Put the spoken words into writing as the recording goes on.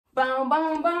Boom,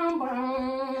 boom, boom,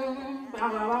 boom.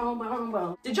 Boom, boom, boom,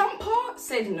 boom. The jumper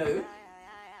said no.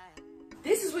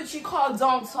 This is what you call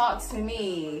don't talk to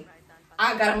me.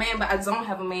 I got a man, but I don't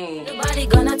have a man. Nobody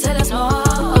gonna tell us no.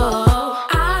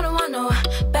 I don't want no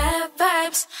bad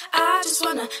vibes. I just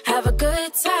wanna have a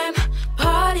good time.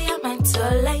 Party up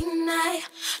until late night.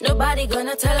 Nobody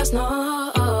gonna tell us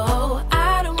no.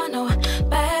 I don't want no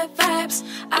bad vibes.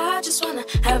 I just wanna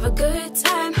have a good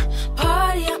time.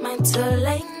 Party up until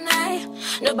late night.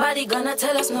 Nobody gonna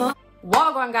tell us no.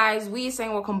 Wargwarn, guys, we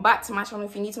saying welcome back to my channel.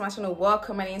 If you're new to my channel,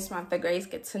 welcome. My name is Samantha.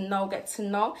 Get to know.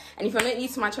 And if you're not new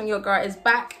to my channel, your girl is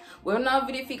back with another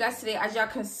video for you guys today. As y'all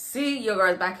can see, your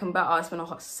girl is back and better. It's been a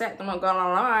hot set, I'm not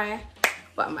gonna lie,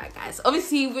 but I'm back, guys.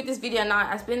 Obviously with this video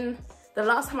now, it's been the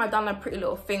last time I done a pretty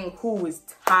little thing was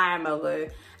time ago,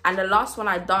 and the last one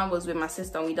I done was with my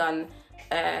sister, and we done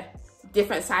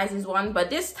different sizes one.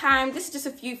 But this time, this is just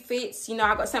a few fits, you know.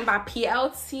 I got sent by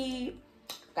PLT,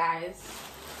 guys.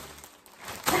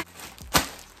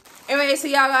 Anyway, so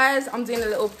yeah, guys, I'm doing a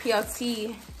little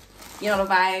PLT, you know the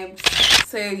vibes.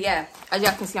 So yeah, as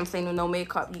y'all can see, I'm staying with no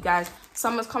makeup, you guys.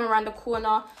 Summer's coming around the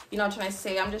corner, you know what I'm trying to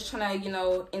say. I'm just trying to, you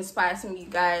know, inspire some of you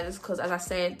guys, because as I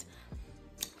said,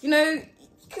 you know, you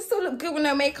can still look good with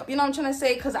no makeup, you know what I'm trying to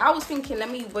say. Because I was thinking, let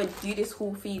me do this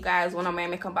haul for you guys when I'm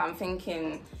wearing makeup, but I'm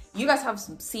thinking, you guys have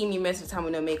seen me most of the time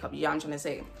with no makeup, you know what I'm trying to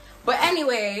say. But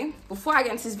anyway, before I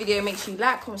get into this video, make sure you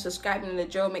like, comment, subscribe, and the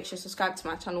drill. Make sure you subscribe to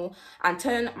my channel and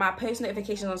turn my post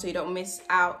notifications on so you don't miss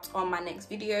out on my next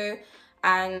video.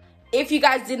 And if you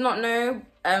guys did not know,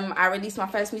 I released my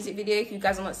first music video. If you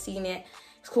guys have not seen it,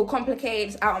 it's called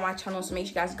Complicated. It's out on my channel, so make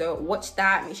sure you guys go watch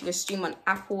that. Make sure you go stream on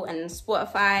Apple and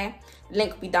Spotify. The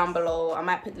link will be down below. I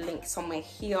might put the link somewhere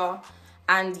here.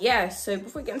 And yeah, so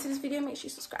before we get into this video, make sure you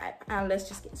subscribe, and let's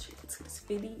just get straight into this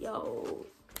video.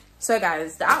 So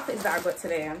guys, the outfits that I got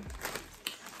today,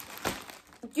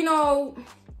 you know,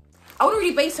 I wouldn't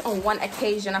really base it on one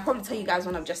occasion. I'll probably tell you guys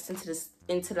when I'm just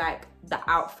into like the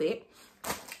outfit.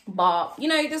 But you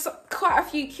know, there's quite a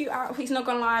few cute outfits, not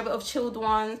gonna lie, but of chilled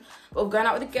ones, of going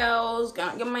out with the girls, going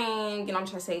out with your man, you know what I'm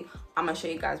trying to say. I'm gonna show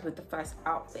you guys with the first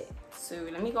outfit. So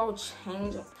let me go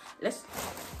change. Let's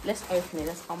open it,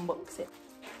 let's unbox it.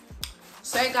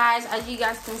 So guys, as you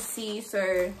guys can see,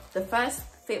 so the first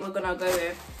fit we're gonna go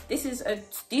with, these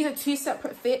are two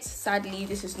separate fits. Sadly,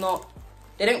 this is not,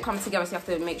 they don't come together, so you have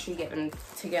to make sure you get them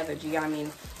together, do you know what I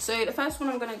mean? So the first one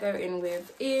I'm gonna go in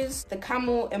with is the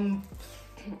Camel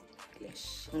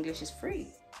English is free.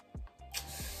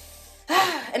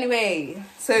 Anyway,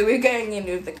 so we're going in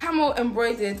with the Camel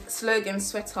Embroidered Slogan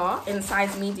sweater in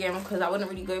size medium, because I wouldn't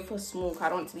really go for small, because I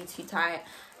don't want it to be too tight,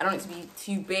 I don't want it to be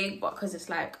too big, but because it's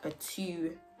like a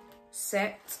 2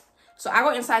 set. So I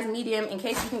got in size medium. In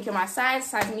case you think you're my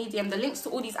size medium. The links to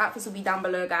all these outfits will be down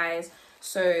below, guys.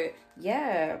 So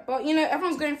yeah, but you know,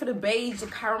 everyone's going for the beige, the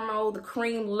caramel, the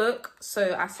cream look.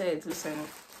 So I said, listen,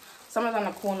 summer's on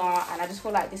the corner, and I just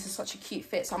feel like this is such a cute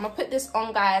fit. So I'm gonna put this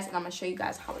on, guys, and I'm gonna show you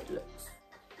guys how it looks.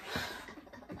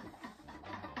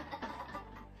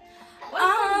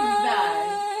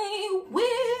 I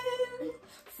will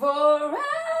forever.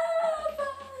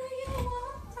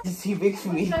 This is too big for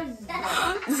me.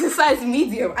 This is size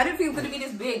medium. I didn't think it was gonna be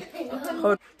this big.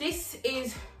 This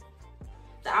is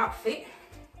the outfit.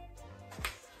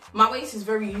 My waist is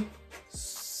very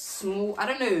small. I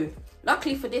don't know.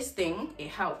 Luckily for this thing, it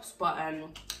helps. But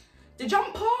the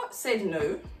jumper said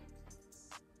no.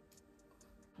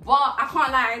 But I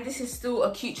can't lie, this is still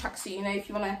a cute tracksuit, you know, if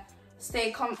you wanna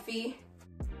stay comfy.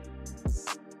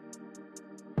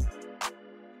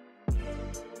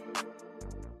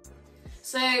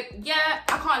 So yeah,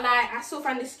 I can't lie, I still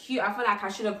find this cute. I feel like I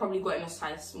should have probably gotten a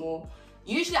size small.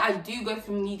 Usually I do go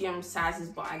for medium sizes,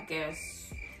 but I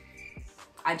guess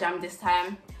I jammed this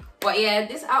time. But yeah,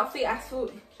 this outfit, I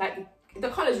feel like the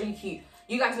color is really cute.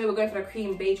 You guys know we're going for the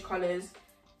cream beige colors.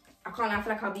 I can't lie, I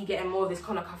feel like I'll be getting more of this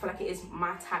color. I feel like it is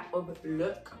my type of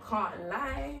look. I can't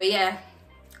lie. But yeah,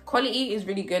 quality is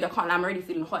really good. I can't lie, I'm already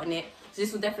feeling hot in it. So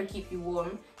this will definitely keep you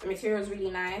warm. The material is really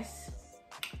nice.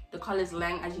 The color's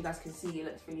length, as you guys can see, it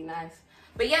looks really nice.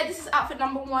 But yeah, this is outfit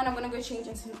number 1. I'm gonna go change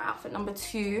into outfit number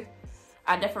 2.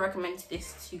 I definitely recommend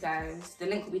this to you guys. The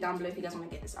link will be down below if you guys want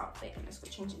to get this outfit. And let's go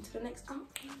change into the next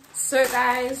outfit. So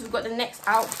guys, we've got the next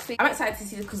outfit. I'm excited to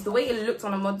see this because the way it looked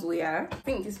on a model, yeah, I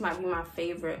think this might be my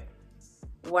favorite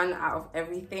one out of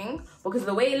everything, because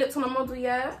the way it looked on a model,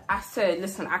 yeah, I said,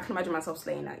 listen, I can imagine myself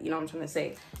slaying that, you know what I'm trying to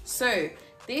say. So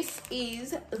this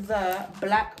is the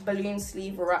black balloon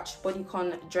sleeve Ruched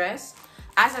Bodycon dress.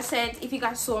 As I said, if you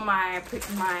guys saw my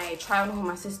try on with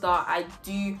my sister, I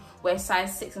do wear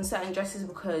size 6 in certain dresses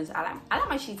because I like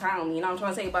my shit on, you know what I'm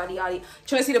trying to say, body yaddy,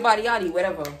 trying to see the body yaddy,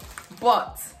 whatever.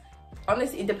 But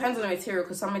honestly, it depends on the material,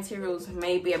 because some materials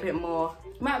may be a bit more,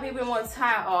 might be a bit more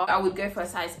tighter. I would go for a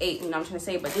size 8, you know what I'm trying to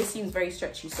say, but this seems very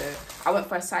stretchy, so I went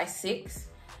for a size 6.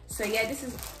 So yeah, this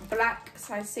is black,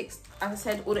 size 6. As I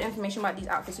said, all the information about these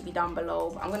outfits will be down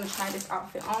below. But I'm gonna try this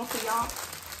outfit on for y'all.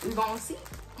 We're gonna see.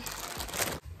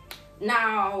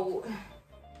 Now,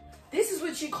 this is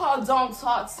what you call don't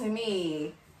talk to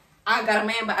me. I got a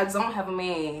man, but I don't have a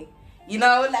man. You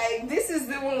know, like, this is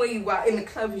the one where you go out in the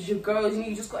club with your girls and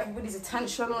you just got everybody's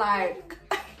attention, like,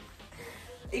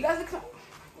 you guys are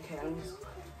okay,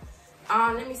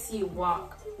 let me see you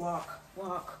walk. Now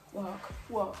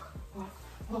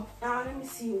let me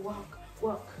see you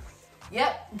walk.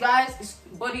 Yep, guys, it's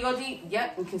body body.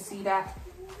 Yep, you can see that.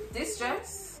 This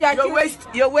dress.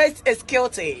 Your waist is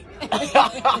guilty.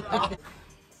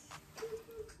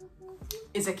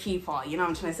 It's a key part, you know what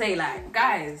I'm trying to say? Like,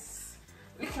 guys,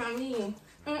 look at me.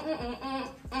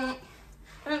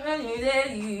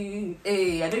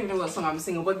 Hey, I don't even know what song I'm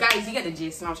singing, but guys, you get the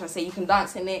gist, you know what I'm trying to say? You can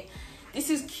dance in it. This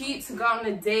is cute to go on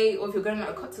a date, or if you're going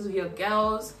out cocktails with your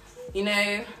girls, you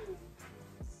know.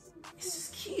 It's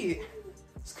just cute.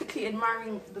 Just quickly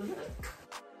admiring the look.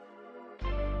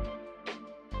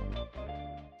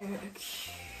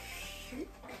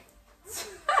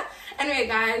 Anyway,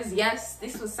 guys, yes,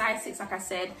 this was size 6, like I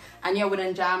said. I knew I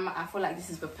wouldn't jam. I feel like this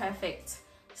is the perfect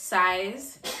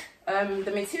size.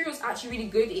 The material's actually really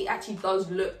good. It actually does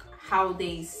look how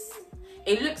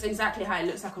it looks exactly how it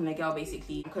looks like on the girl,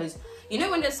 basically. Because you know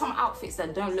when there's some outfits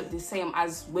that don't look the same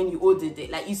as when you ordered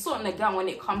it, like you saw it on the girl, when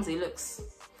it comes it looks,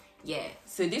 yeah.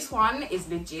 So this one is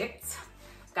legit,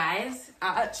 guys.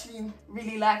 I actually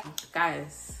really like it.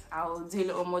 Guys, I'll do a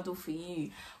little model for you.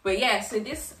 But yeah, so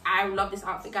this, I love this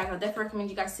outfit, guys. I definitely recommend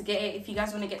you guys to get it. If you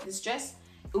guys want to get this dress,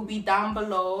 it will be down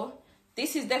below.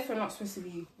 This is definitely not supposed to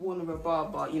be worn with a bar,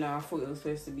 but you know, I thought it was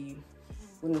supposed to be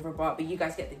worn with a bar, but you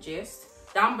guys get the gist.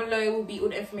 Down below will be all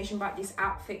the information about this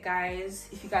outfit, guys.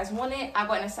 If you guys want it, I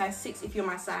got in a size 6 if you're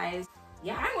my size.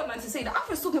 Yeah, I ain't got nothing to say. The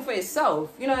outfit's talking for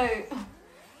itself, you know.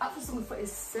 Outfit's talking for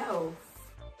itself.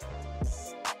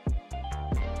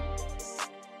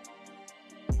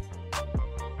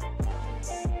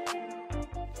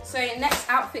 So next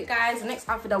outfit, guys, the next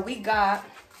outfit that we got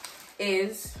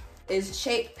is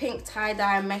shaped pink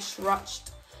tie-dye mesh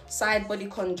ruched side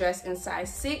bodycon dress in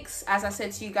size 6. As I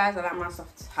said to you guys, I like my stuff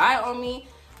tight on me,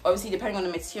 obviously depending on the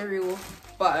material,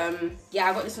 but yeah,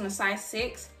 I got this on a size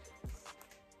 6.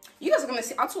 You guys are gonna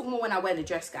see, I'll talk more when I wear the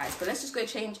dress, guys, but let's just go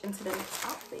change into the next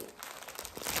outfit.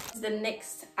 This is the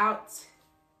next outfit.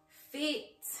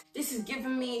 This is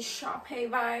giving me Sharpay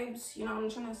vibes, you know what I'm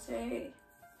trying to say.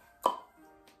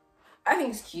 I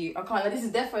think it's cute. I can't lie, this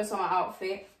is definitely a summer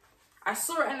outfit. I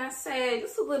saw it and I said,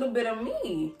 this is a little bit of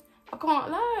me. I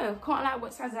can't lie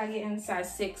what size I get in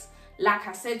size 6. Like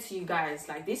I said to you guys,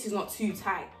 like this is not too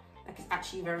tight. Like it's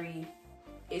actually very,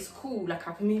 it's cool, like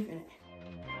I can move in it.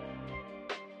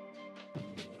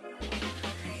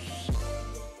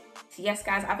 So yes,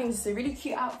 guys, I think this is a really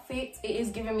cute outfit. It is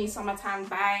giving me summertime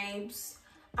vibes.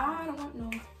 I don't want no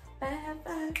bad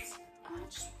vibes. I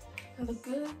just have a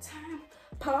good time.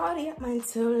 Party at mine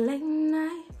till late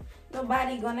night.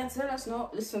 Nobody gonna tell us no.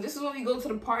 Listen, this is when we go to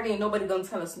the party and nobody gonna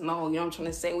tell us no. You know what I'm trying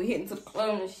to say? We hit into the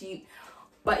club and shit.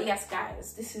 But yes,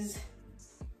 guys, this is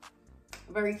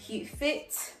a very cute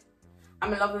fit.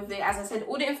 I'm in love with it. As I said,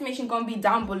 all the information gonna be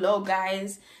down below,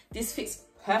 guys. This fits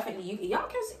perfectly. Y'all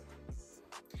can see.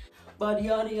 Body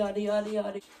yaddy yaddy yaddy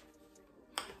yaddy.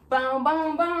 Boom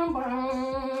boom boom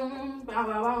boom. Boom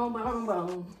boom boom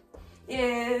boom.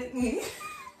 Yeah.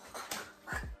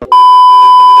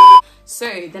 So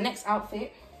the next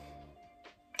outfit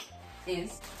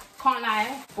is, can't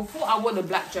lie, before I wore the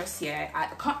black dress here,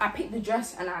 I picked the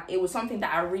dress and it was something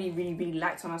that I really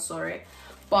liked when I saw it.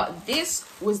 But this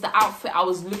was the outfit I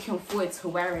was looking forward to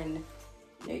wearing.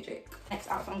 No joke. Next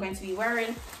outfit I'm going to be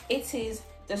wearing, it is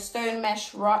the stone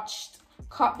mesh ruched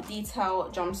cup detail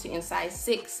jumpsuit in size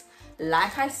 6.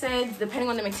 Like I said, depending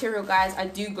on the material, guys, I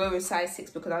do go with size 6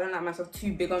 because I don't like myself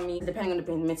too big on me, depending on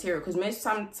the material. Because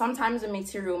sometimes the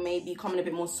material may be coming a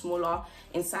bit more smaller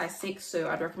in size 6, so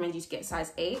I'd recommend you to get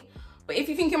size 8. But if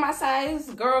you think you're my size,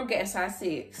 girl, get a size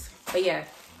 6. But yeah,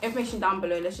 information down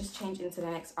below. Let's just change into the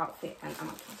next outfit and I'm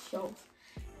gonna catch y'all.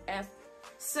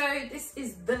 So this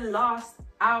is the last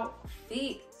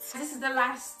outfit. This is the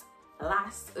last.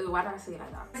 Oh, why did I say it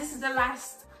like that? This is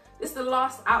the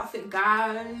last outfit,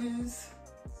 guys.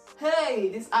 Hey,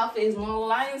 this outfit is more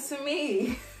lying to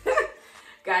me.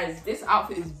 Guys, this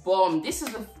outfit is bomb. This is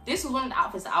one of the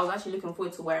outfits that I was actually looking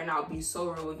forward to wearing. I'll be so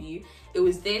real with you. It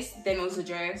was this, then it was a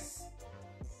dress,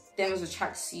 then it was a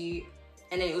tracksuit,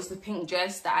 and then it was the pink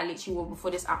dress that I literally wore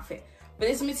before this outfit. But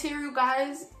this material,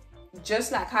 guys,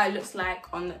 just like how it looks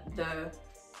like on the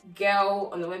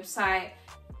girl on the website,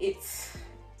 it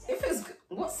feels good.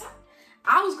 What's that?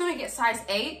 I was gonna get size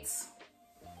 8.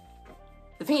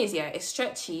 The thing is, yeah, it's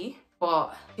stretchy,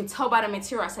 but you can tell by the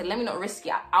material. I said, let me not risk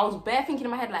it. I was bare thinking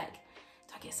in my head, like,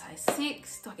 do I get size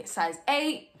 6? Do I get size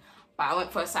 8? But I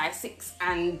went for a size 6,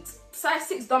 and size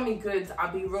 6 done me good.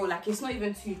 I'll be real, like, it's not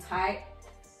even too tight.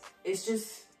 It's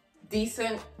just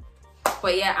decent.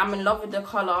 But yeah, I'm in love with the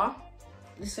color.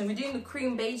 Listen, we're doing the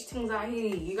cream beige things out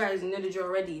here. You guys know the drill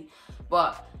already.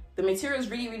 But the material is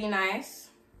really, really nice.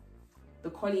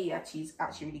 The quality actually is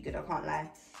really good, I can't lie.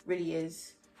 It really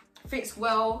is. Fits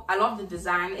well. I love the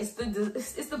design. It's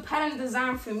the pattern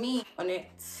design for me on it.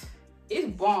 It's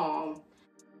bomb.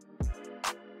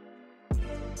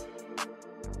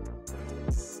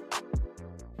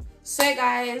 So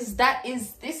guys,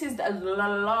 this is the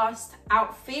last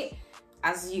outfit.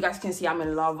 As you guys can see, I'm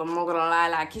in love. I'm not gonna lie,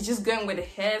 like, it's just going with the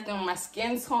hair, going with my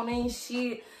skin tone and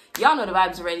shit. Y'all know the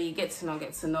vibes already. Get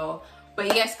to know.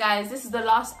 But yes, guys, this is the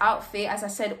last outfit. As I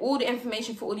said, all the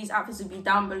information for all these outfits will be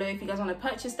down below if you guys want to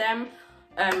purchase them.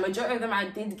 Majority of them I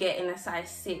did get in a size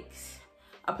 6,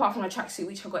 apart from the tracksuit,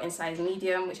 which I got in size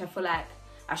medium, which I feel like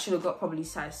I should have got probably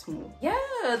size small. Yeah,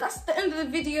 that's the end of the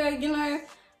video. You know,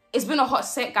 it's been a hot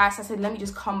set, guys. I said, let me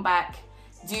just come back,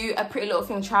 do a Pretty Little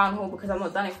Thing try on haul, because I've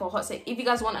not done it for a hot set. If you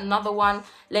guys want another one,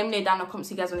 let me know down in the comments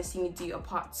if you guys want to see me do a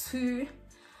part 2.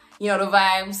 You know the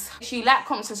vibes. Make sure you like,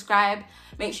 comment, subscribe.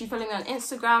 Make sure you follow me on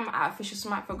Instagram at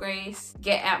officialsamanthagrace.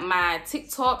 Get at my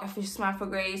TikTok,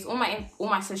 officialsamanthagrace. All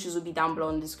my socials will be down below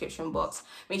in the description box.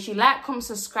 Make sure you like, comment,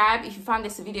 subscribe. If you found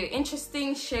this video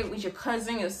interesting, share it with your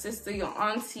cousin, your sister, your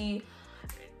auntie,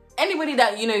 anybody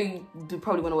that you know you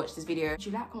probably want to watch this video. If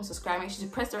you like, comment, subscribe, make sure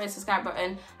to press the red subscribe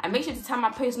button, and make sure to turn my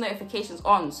post notifications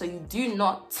on so you do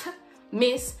not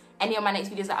miss any of my next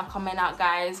videos that are coming out,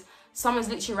 guys. Summer's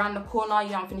literally around the corner.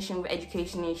 You know, I'm finishing with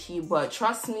education and shit, but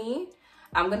trust me,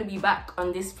 I'm gonna be back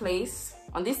on this place,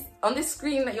 on this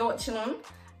screen that you're watching on.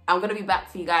 I'm gonna be back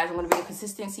for you guys. I'm gonna bring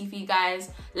consistency for you guys.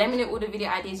 Let me know all the video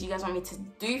ideas you guys want me to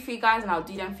do for you guys, and I'll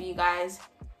do them for you guys.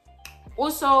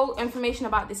 Also, information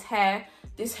about this hair.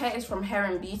 This hair is from Hair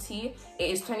and Beauty. It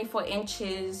is 24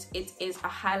 inches. It is a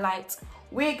highlight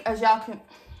wig, as y'all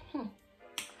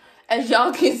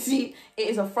can see. It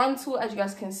is a frontal, as you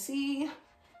guys can see.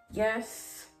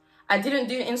 Yes, I didn't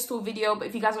do an install video, but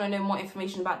if you guys want to know more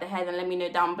information about the hair, then let me know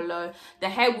down below. The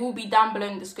hair will be down below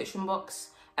in the description box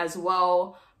as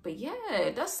well. But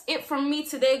yeah, that's it from me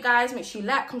today, guys. Make sure you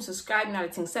like, comment, subscribe, you know,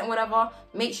 the thing sent, whatever.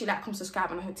 Make sure you like, comment,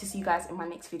 subscribe, and I hope to see you guys in my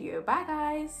next video. Bye,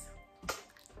 guys.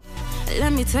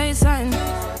 Let me tell you something.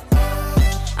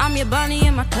 I'm your Bonnie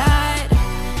and my Clyde.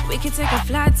 We can take a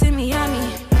flight to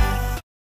Miami.